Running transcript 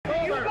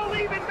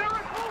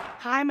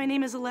Hi, my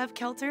name is Alev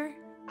Kelter.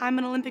 I'm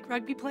an Olympic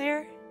rugby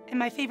player, and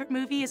my favorite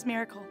movie is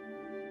Miracle.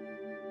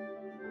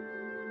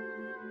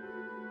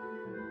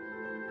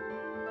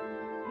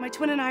 My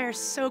twin and I are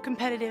so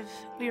competitive.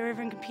 We were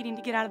even competing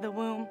to get out of the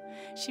womb.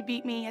 She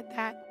beat me at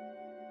that.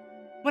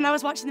 When I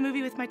was watching the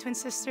movie with my twin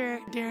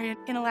sister, Darian,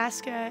 in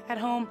Alaska at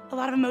home, a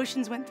lot of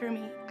emotions went through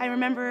me. I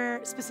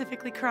remember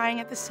specifically crying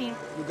at the scene.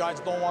 You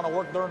guys don't want to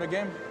work during the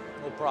game?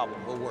 No problem,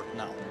 we'll work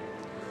now.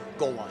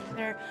 Go line.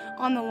 They're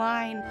on the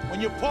line.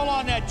 When you pull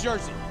on that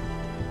jersey,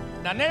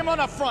 the name on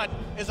the front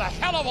is a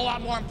hell of a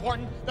lot more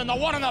important than the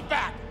one on the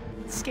back.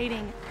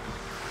 Skating.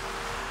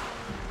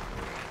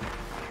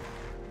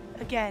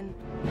 Again.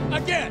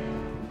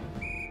 Again.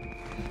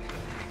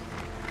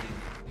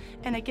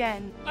 And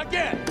again.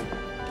 Again.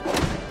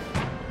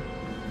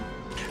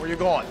 Where you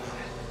going?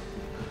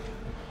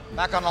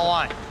 Back on the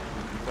line.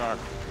 Doc,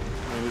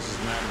 I mean, this is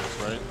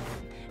madness, right?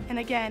 And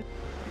again.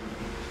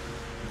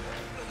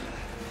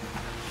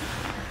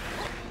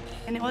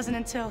 And it wasn't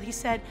until he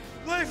said,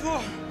 "Play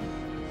for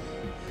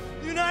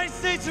the United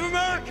States of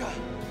America!"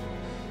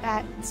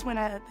 That's when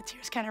the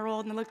tears kind of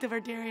rolled, and I looked over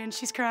at Darian,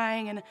 she's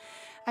crying, and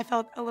I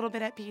felt a little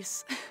bit at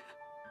peace.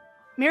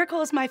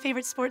 Miracle is my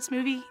favorite sports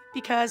movie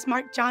because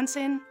Mark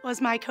Johnson was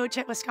my coach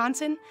at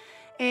Wisconsin,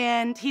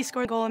 and he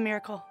scored a goal in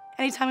Miracle.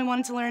 Anytime we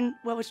wanted to learn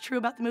what was true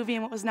about the movie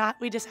and what was not,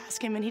 we'd just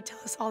ask him, and he'd tell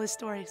us all his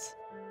stories.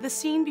 The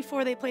scene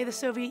before they play the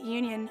Soviet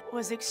Union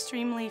was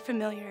extremely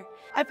familiar.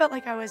 I felt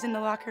like I was in the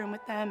locker room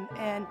with them,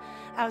 and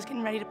I was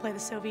getting ready to play the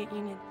Soviet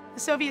Union. The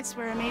Soviets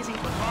were amazing.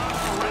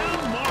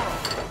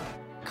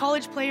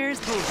 College players,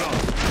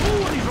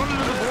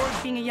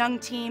 being a young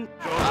team,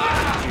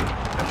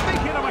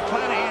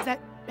 that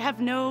have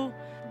no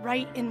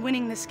right in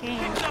winning this game.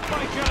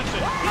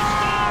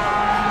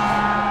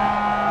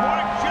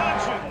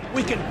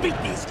 We can beat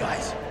these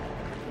guys.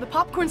 The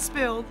popcorn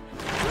spilled.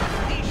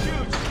 He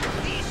shoots.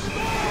 He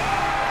scores.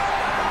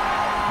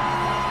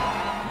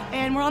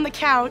 And we're on the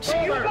couch.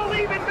 You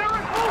believe in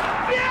miracles?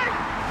 Yes!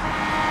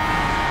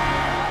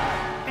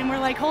 And we're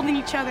like holding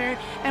each other,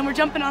 and we're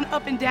jumping on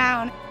up and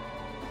down.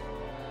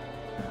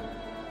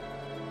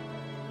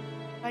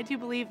 I do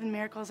believe in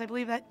miracles. I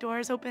believe that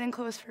doors open and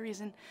close for a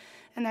reason,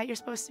 and that you're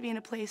supposed to be in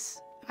a place.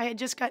 I had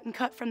just gotten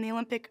cut from the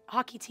Olympic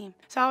hockey team,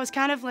 so I was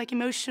kind of like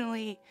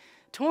emotionally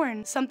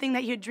torn. Something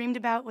that you had dreamed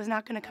about was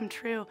not going to come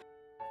true.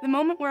 The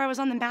moment where I was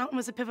on the mountain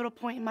was a pivotal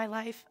point in my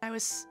life. I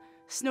was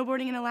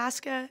snowboarding in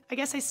Alaska. I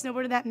guess I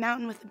snowboarded that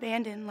mountain with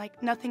abandon,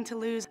 like nothing to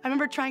lose. I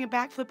remember trying a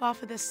backflip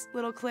off of this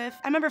little cliff.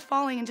 I remember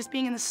falling and just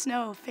being in the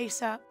snow,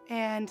 face up,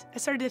 and I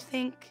started to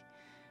think,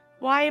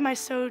 why am I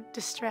so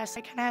distressed?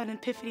 I kind of had an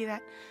epiphany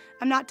that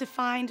I'm not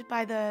defined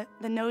by the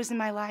no's in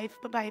my life,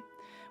 but by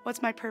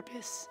what's my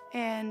purpose.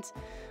 And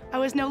I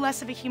was no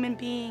less of a human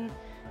being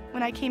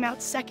when I came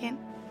out second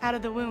out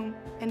of the womb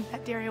and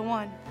that Daria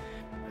won.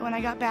 When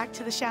I got back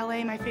to the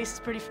chalet, my face is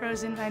pretty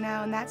frozen by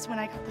now, and that's when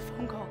I got the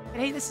phone call.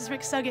 Hey, this is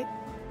Rick Suggett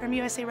from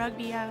USA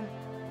Rugby. I'd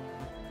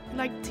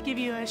like to give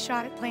you a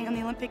shot at playing on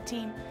the Olympic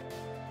team.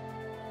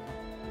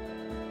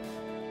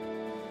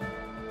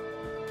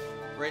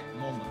 Great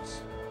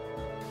moments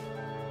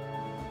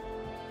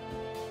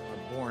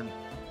are born in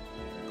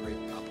a great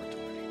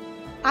opportunity.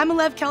 I'm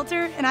Alev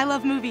Kelter, and I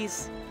love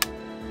movies.